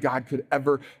no way God could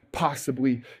ever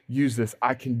possibly use this.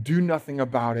 I can do nothing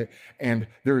about it, and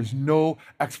there is no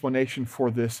explanation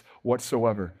for this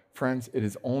whatsoever. Friends, it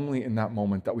is only in that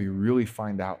moment that we really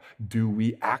find out, do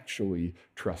we actually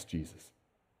trust Jesus?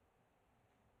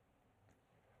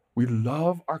 We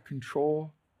love our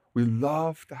control. We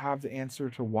love to have the answer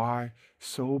to why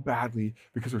so badly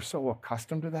because we're so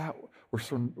accustomed to that.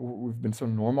 We've been so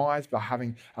normalized by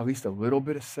having at least a little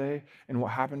bit of say in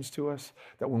what happens to us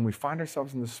that when we find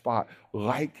ourselves in this spot,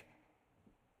 like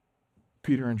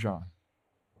Peter and John,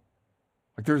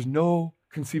 like there's no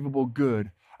conceivable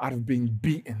good out of being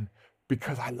beaten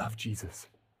because I love Jesus.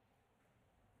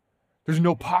 There's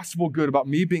no possible good about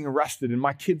me being arrested and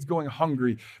my kids going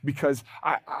hungry because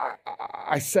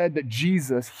I said that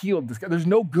Jesus healed this guy. There's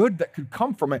no good that could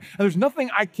come from it, and there's nothing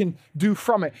I can do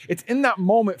from it. It's in that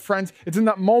moment, friends, it's in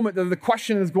that moment that the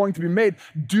question is going to be made,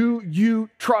 do you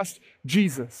trust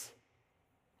Jesus?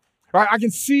 Right?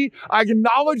 I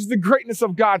acknowledge the greatness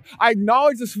of God. I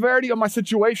acknowledge the severity of my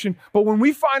situation. But when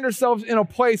we find ourselves in a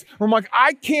place where I'm like,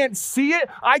 I can't see it,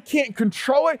 I can't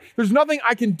control it, there's nothing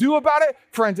I can do about it,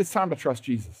 friends, it's time to trust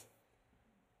Jesus.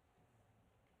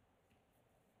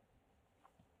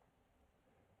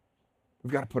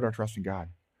 We've got to put our trust in God.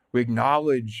 We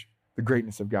acknowledge the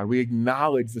greatness of God. We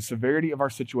acknowledge the severity of our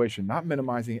situation, not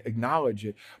minimizing it, acknowledge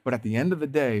it. But at the end of the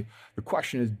day, the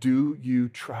question is, do you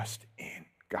trust in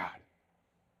God?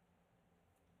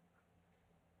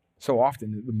 So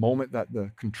often, the moment that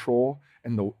the control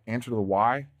and the answer to the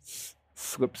why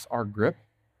slips our grip,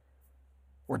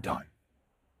 we're done.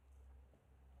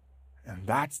 And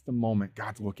that's the moment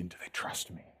God's looking, do they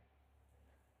trust me?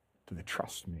 Do they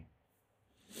trust me?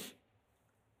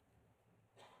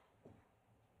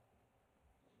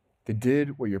 They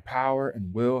did what your power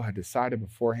and will had decided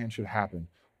beforehand should happen.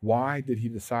 Why did he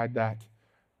decide that?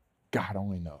 God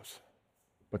only knows.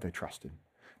 But they trusted.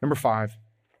 Number 5,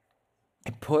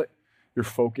 and put your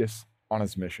focus on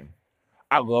his mission.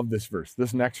 I love this verse.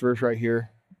 This next verse right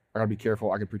here, I gotta be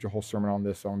careful. I could preach a whole sermon on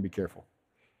this, so I'm gonna be careful.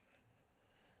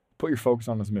 Put your focus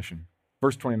on his mission.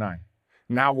 Verse 29.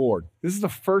 Now, Lord, this is the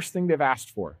first thing they've asked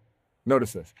for.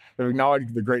 Notice this. They've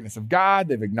acknowledged the greatness of God.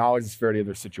 They've acknowledged the severity of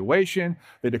their situation.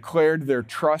 They declared their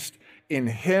trust in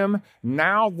him.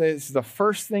 Now, this is the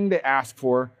first thing they ask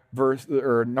for.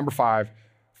 Number 5,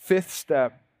 fifth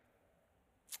step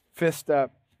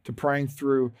to praying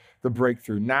through the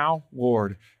breakthrough. Now,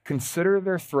 Lord, consider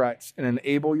their threats and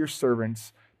enable your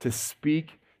servants to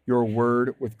speak your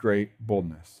word with great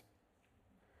boldness.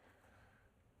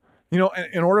 You know,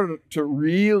 in order to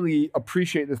really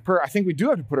appreciate this prayer, I think we do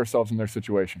have to put ourselves in their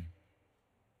situation.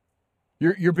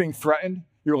 You're being threatened.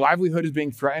 Your livelihood is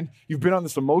being threatened. You've been on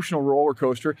this emotional roller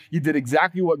coaster. You did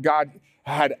exactly what God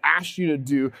had asked you to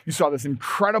do. You saw this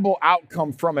incredible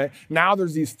outcome from it. Now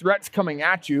there's these threats coming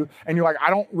at you, and you're like, I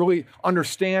don't really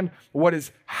understand what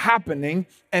is happening.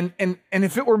 And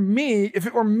if it were me,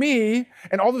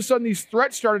 and all of a sudden these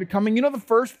threats started coming, you know the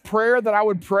first prayer that I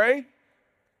would pray?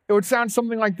 It would sound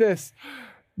something like this.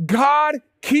 God,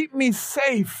 keep me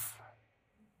safe.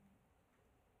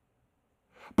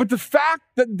 But the fact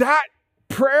that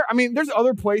prayer, I mean, there's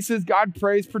other places God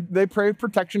prays, they pray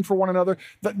protection for one another.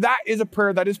 That is a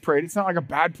prayer that is prayed. It's not like a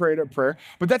bad prayer to prayer,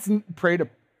 but that's prayer to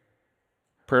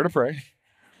pray.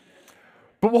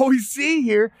 But what we see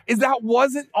here is that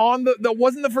wasn't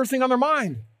the first thing on their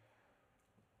mind,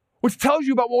 which tells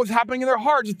you about what was happening in their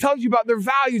hearts. It tells you about their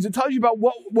values. It tells you about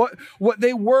what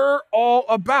they were all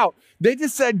about. They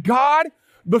just said, God,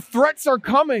 the threats are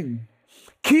coming.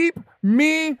 Keep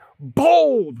me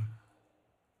bold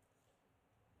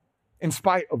in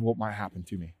spite of what might happen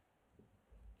to me.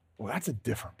 Well, that's a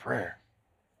different prayer.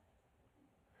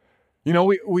 You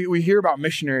know, we hear about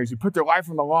missionaries who put their life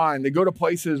on the line. They go to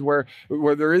places where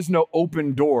there is no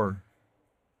open door.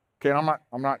 Okay, and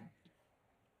I'm not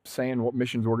saying what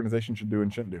missions organizations should do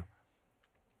and shouldn't do.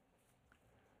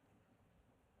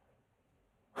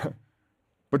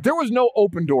 But there was no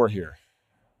open door here.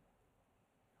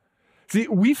 See,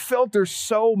 we filter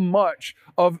so much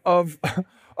of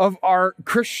our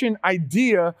Christian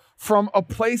idea from a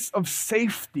place of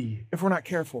safety if we're not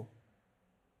careful.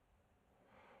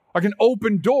 Like an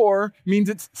open door means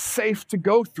it's safe to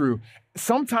go through.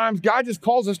 Sometimes God just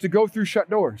calls us to go through shut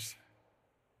doors.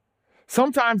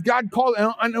 Sometimes God calls,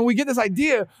 and we get this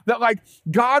idea that like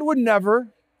God would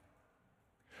never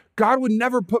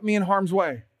put me in harm's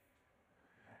way.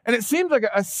 And it seems like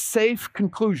a safe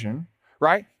conclusion,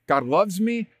 right? God loves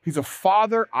me. He's a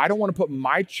father. I don't want to put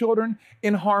my children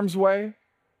in harm's way.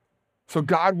 So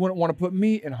God wouldn't want to put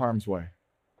me in harm's way.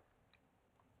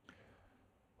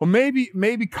 Well,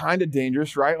 maybe kind of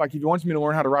dangerous, right? Like if he wants me to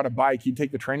learn how to ride a bike, he'd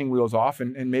take the training wheels off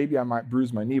and maybe I might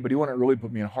bruise my knee, but he wouldn't really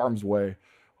put me in harm's way.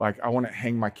 Like I want to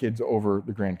hang my kids over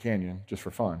the Grand Canyon just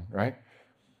for fun, right?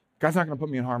 God's not going to put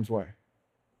me in harm's way.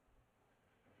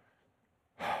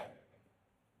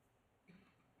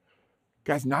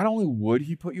 Guys, not only would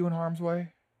he put you in harm's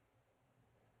way,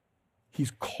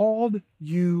 he's called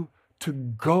you to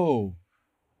go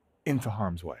into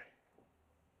harm's way.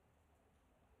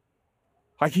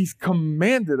 Like he's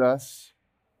commanded us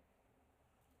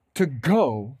to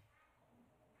go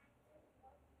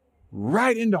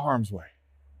right into harm's way.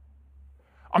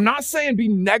 I'm not saying be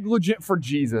negligent for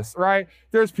Jesus, right?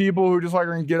 There's people who just like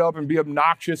are going to get up and be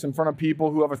obnoxious in front of people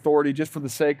who have authority just for the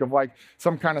sake of like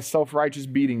some kind of self-righteous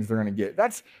beatings they're going to get.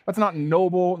 That's not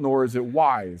noble, nor is it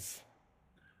wise.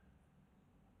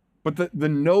 But the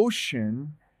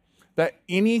notion that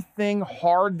anything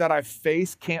hard that I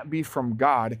face can't be from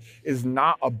God is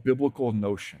not a biblical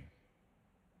notion.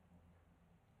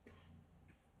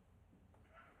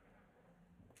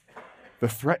 The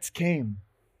threats came.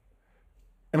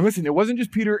 And listen, it wasn't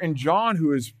just Peter and John who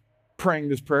was praying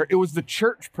this prayer. It was the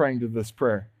church praying to this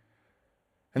prayer.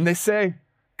 And they say,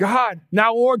 God,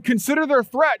 now Lord, consider their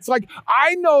threats. Like,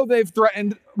 I know they've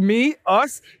threatened me,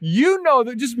 us. You know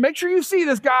that. Just make sure you see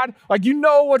this, God. Like, you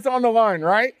know what's on the line,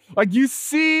 right? Like, you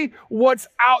see what's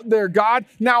out there, God.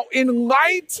 Now, in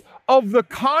light of the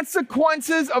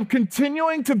consequences of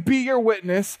continuing to be your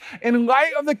witness, in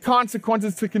light of the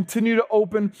consequences to continue to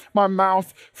open my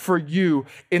mouth for you,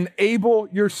 enable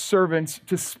your servants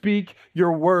to speak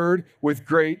your word with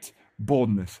great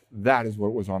boldness. That is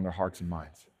what was on their hearts and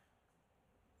minds.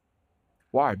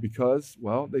 Why? Because,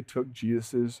 well, they took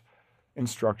Jesus'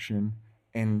 instruction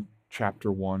in chapter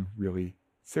 1 really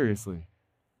seriously.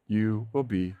 You will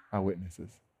be my witnesses.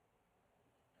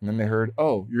 And then they heard,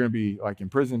 oh, you're going to be like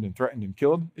imprisoned and threatened and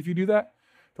killed if you do that?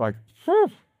 They're like,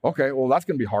 okay, well, that's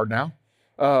going to be hard now.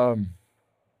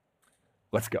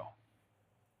 Let's go.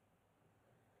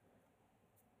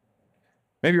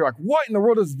 Maybe you're like, what in the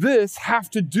world does this have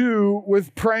to do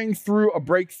with praying through a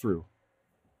breakthrough?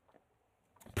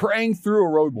 Praying through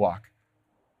a roadblock.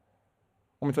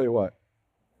 Let me tell you what.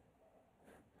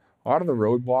 A lot of the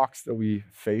roadblocks that we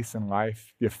face in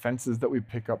life, the offenses that we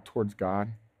pick up towards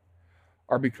God,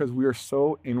 are because we are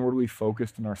so inwardly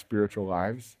focused in our spiritual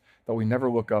lives that we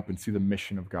never look up and see the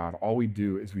mission of God. All we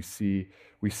do is we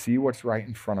see what's right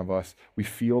in front of us. We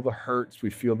feel the hurts, we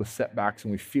feel the setbacks,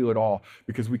 and we feel it all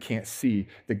because we can't see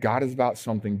that God is about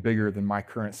something bigger than my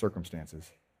current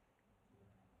circumstances.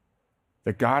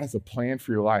 That God has a plan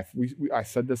for your life. I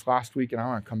said this last week, and I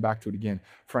want to come back to it again.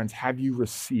 Friends, have you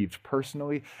received,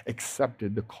 personally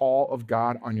accepted the call of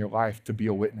God on your life to be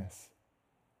a witness?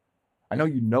 I know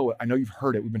you know it. I know you've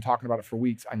heard it. We've been talking about it for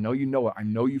weeks. I know you know it. I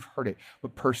know you've heard it.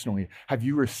 But personally, have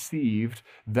you received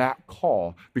that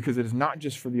call? Because it is not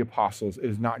just for the apostles. It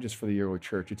is not just for the early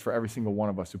church. It's for every single one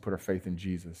of us who put our faith in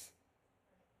Jesus.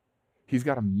 He's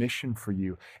got a mission for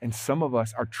you. And some of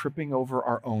us are tripping over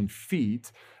our own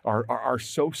feet, are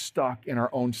so stuck in our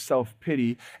own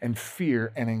self-pity and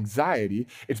fear and anxiety.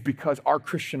 It's because our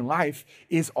Christian life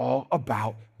is all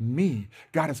about me.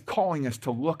 God is calling us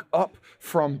to look up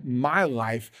from my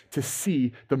life to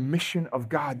see the mission of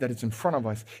God that is in front of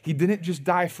us. He didn't just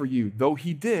die for you. Though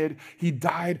he did, he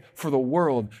died for the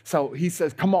world. So he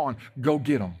says, come on, go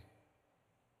get them.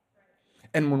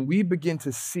 And when we begin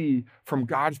to see from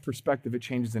God's perspective, it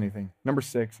changes anything. Number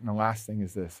 6, and the last thing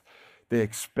is this. They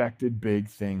expected big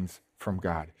things from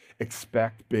God.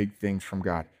 Expect big things from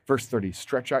God. Verse 30,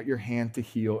 stretch out your hand to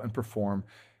heal and perform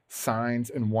signs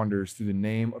and wonders through the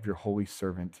name of your holy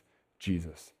servant,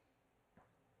 Jesus.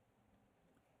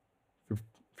 If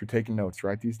you're taking notes,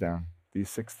 write these down, these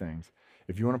 6 things.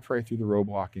 if you want to pray through the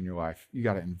roadblock in your life, you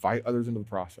got to invite others into the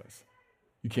process.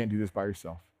 You can't do this by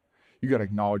yourself. You got to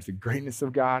acknowledge the greatness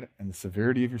of God and the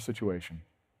severity of your situation.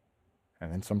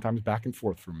 And then sometimes back and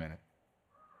forth for a minute.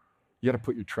 You got to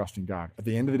put your trust in God. At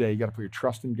the end of the day, you got to put your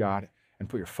trust in God and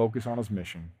put your focus on his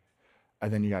mission.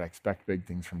 And then you got to expect big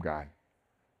things from God.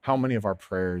 How many of our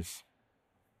prayers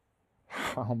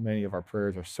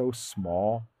are so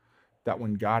small that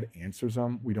when God answers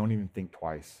them, we don't even think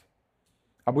twice?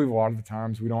 I believe a lot of the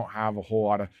times we don't have a whole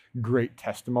lot of great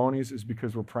testimonies is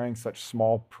because we're praying such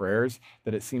small prayers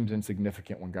that it seems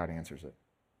insignificant when God answers it.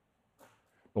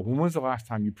 But when was the last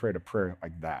time you prayed a prayer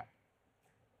like that?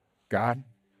 God,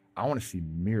 I want to see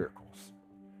miracles.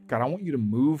 God, I want you to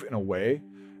move in a way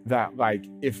that, like,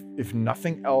 if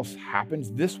nothing else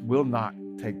happens, this will not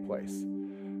take place.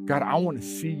 God, I want to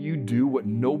see you do what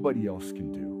nobody else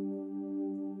can do.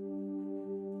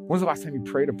 When was the last time you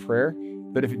prayed a prayer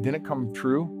that if it didn't come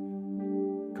true,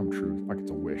 like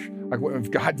it's a wish? Like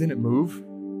if God didn't move,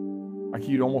 like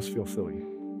you'd almost feel silly.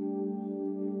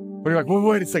 But you're like, well,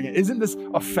 wait a second, isn't this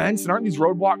offense and aren't these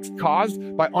roadblocks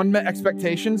caused by unmet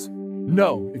expectations?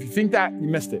 No, if you think that, you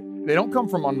missed it. They don't come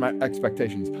from unmet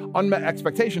expectations. Unmet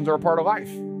expectations are a part of life.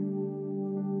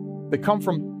 They come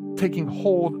from taking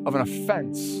hold of an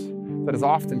offense that is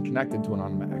often connected to an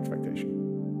unmet expectation.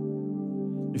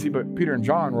 You see, but Peter and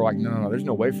John were like, no, there's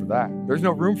no way for that. There's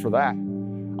no room for that.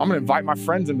 I'm going to invite my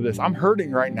friends into this. I'm hurting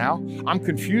right now. I'm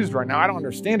confused right now. I don't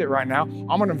understand it right now. I'm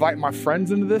going to invite my friends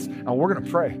into this, and we're going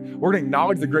to pray. We're going to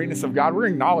acknowledge the greatness of God. We're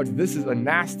going to acknowledge this is a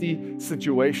nasty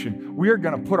situation. We are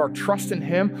going to put our trust in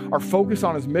him, our focus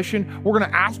on his mission. We're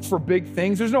going to ask for big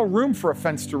things. There's no room for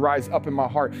offense to rise up in my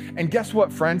heart. And guess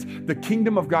what, friends? The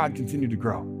kingdom of God continued to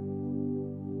grow.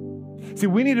 See,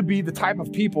 we need to be the type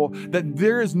of people that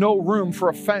there is no room for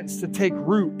offense to take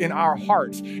root in our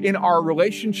hearts, in our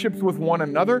relationships with one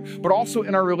another, but also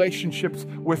in our relationships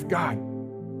with God.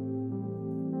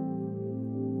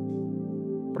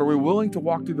 But are we willing to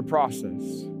walk through the process?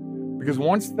 Because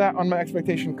once that unmet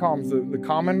expectation comes, the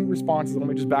common response is, let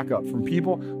me just back up from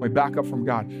people, let me back up from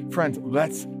God. Friends,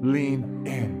 let's lean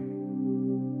in.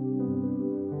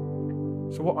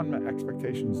 So what unmet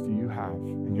expectations do you have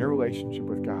in your relationship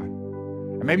with God?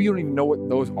 And maybe you don't even know what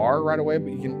those are right away,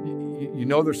 but you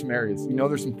know there's some areas. You know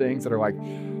there's some things that are like,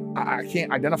 I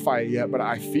can't identify it yet, but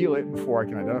I feel it before I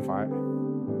can identify it.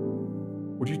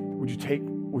 Would you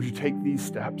take these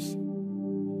steps?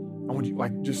 And would you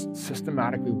just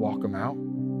systematically walk them out?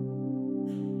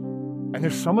 And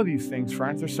there's some of these things,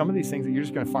 friends, there's some of these things that you're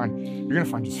going to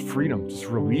find just freedom, just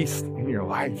released in your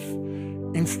life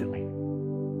instantly.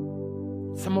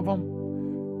 Some of them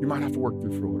you might have to work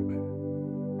through for a little bit.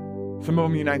 Some of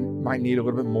them you might need a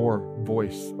little bit more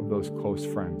voice of those close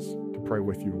friends to pray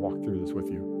with you, walk through this with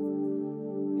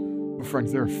you. But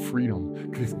friends, there is freedom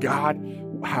because God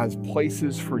has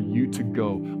places for you to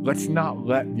go. Let's not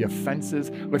let the offenses,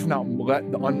 let's not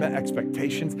let the unmet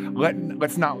expectations,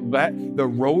 let's not let the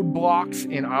roadblocks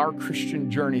in our Christian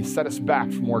journey set us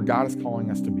back from where God is calling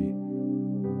us to be.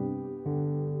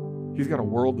 He's got a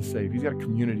world to save. He's got a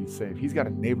community to save. He's got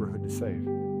a neighborhood to save.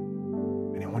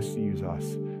 And he wants to use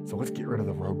us. So let's get rid of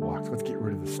the roadblocks. Let's get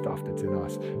rid of the stuff that's in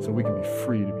us so we can be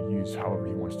free to be used however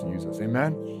he wants to use us.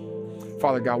 Amen?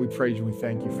 Father God, we praise you and we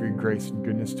thank you for your grace and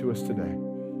goodness to us today.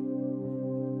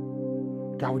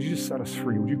 God, would you just set us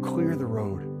free? Would you clear the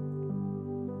road?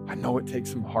 I know it takes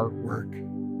some hard work.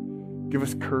 Give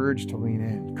us courage to lean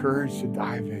in, courage to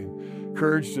dive in,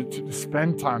 courage to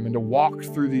spend time and to walk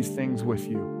through these things with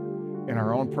you in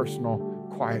our own personal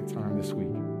quiet time this week.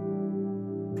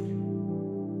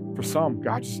 For some,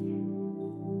 God, just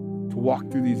to walk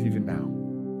through these even now.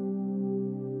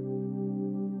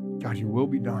 God, your will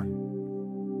be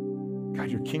done. God,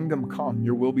 your kingdom come.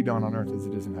 Your will be done on earth as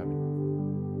it is in heaven.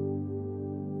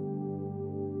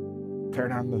 Tear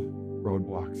down the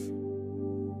roadblocks.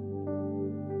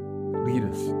 Lead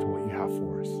us to what you have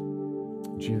for us.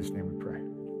 In Jesus' name we pray.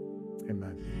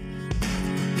 Amen.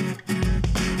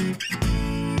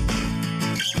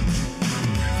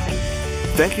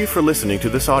 Thank you for listening to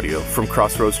this audio from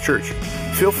Crossroads Church.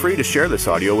 Feel free to share this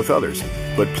audio with others,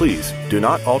 but please do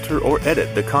not alter or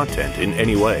edit the content in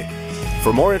any way.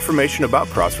 For more information about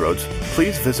Crossroads,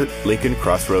 please visit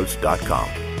lincolncrossroads.com.